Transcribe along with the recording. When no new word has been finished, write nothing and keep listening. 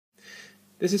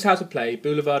This is how to play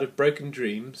Boulevard of Broken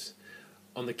Dreams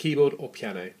on the keyboard or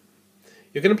piano.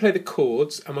 You're going to play the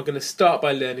chords, and we're going to start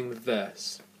by learning the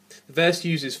verse. The verse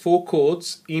uses 4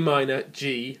 chords: E minor,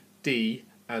 G, D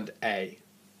and A.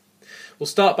 We'll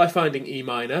start by finding E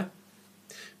minor.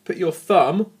 Put your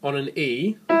thumb on an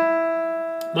E.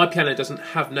 My piano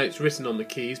doesn't have notes written on the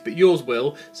keys, but yours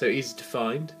will, so easy to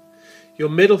find. Your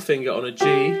middle finger on a G,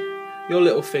 your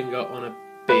little finger on a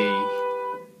B,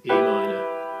 E minor.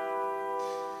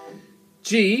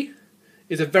 G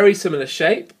is a very similar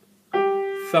shape.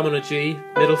 Thumb on a G,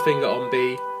 middle finger on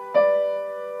B,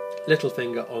 little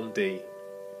finger on D.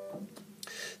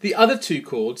 The other 2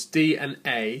 chords, D and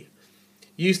A,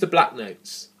 use the black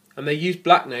notes, and they use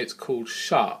black notes called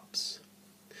sharps.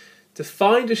 To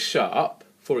find a sharp,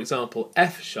 for example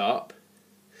F sharp,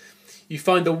 you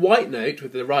find the white note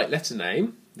with the right letter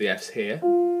name, the F's here,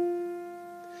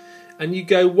 and you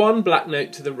go 1 black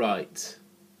note to the right.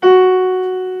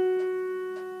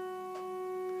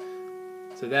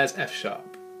 So there's F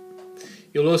sharp.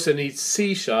 You'll also need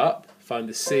C sharp, find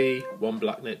the C, 1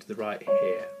 black note to the right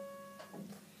here.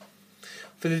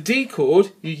 For the D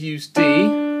chord, you use D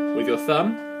with your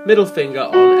thumb, middle finger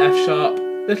on F sharp,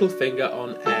 little finger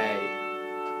on A.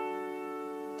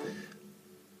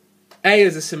 A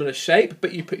is a similar shape,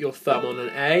 but you put your thumb on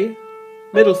an A,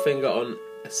 middle finger on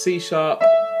a C sharp,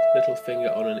 little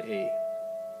finger on an E.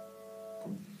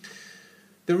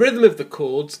 The rhythm of the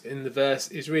chords in the verse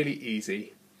is really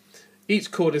easy.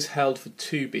 Each chord is held for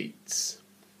 2 beats,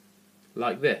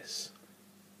 like this.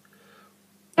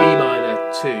 E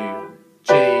minor 2,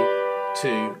 G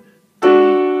 2, D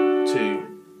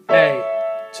 2, A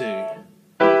 2.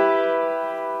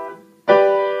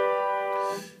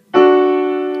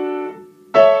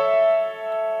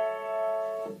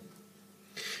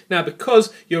 Now,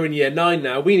 because you're in year 9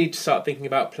 now, we need to start thinking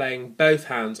about playing both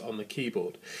hands on the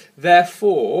keyboard.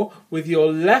 Therefore, with your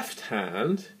left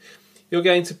hand, you're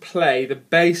going to play the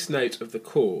bass note of the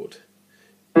chord.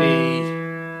 E,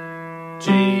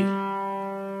 G,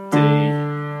 D,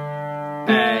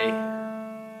 A.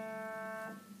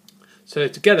 So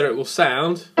together it will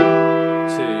sound 2,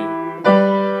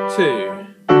 2,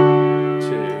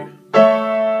 2.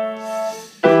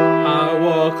 I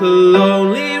walk a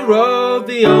lonely road,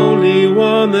 the only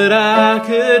one that I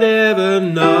could ever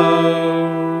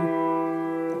know.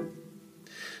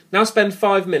 Now spend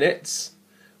 5 minutes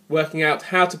working out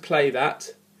how to play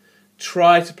that.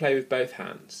 Try to play with both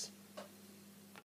hands.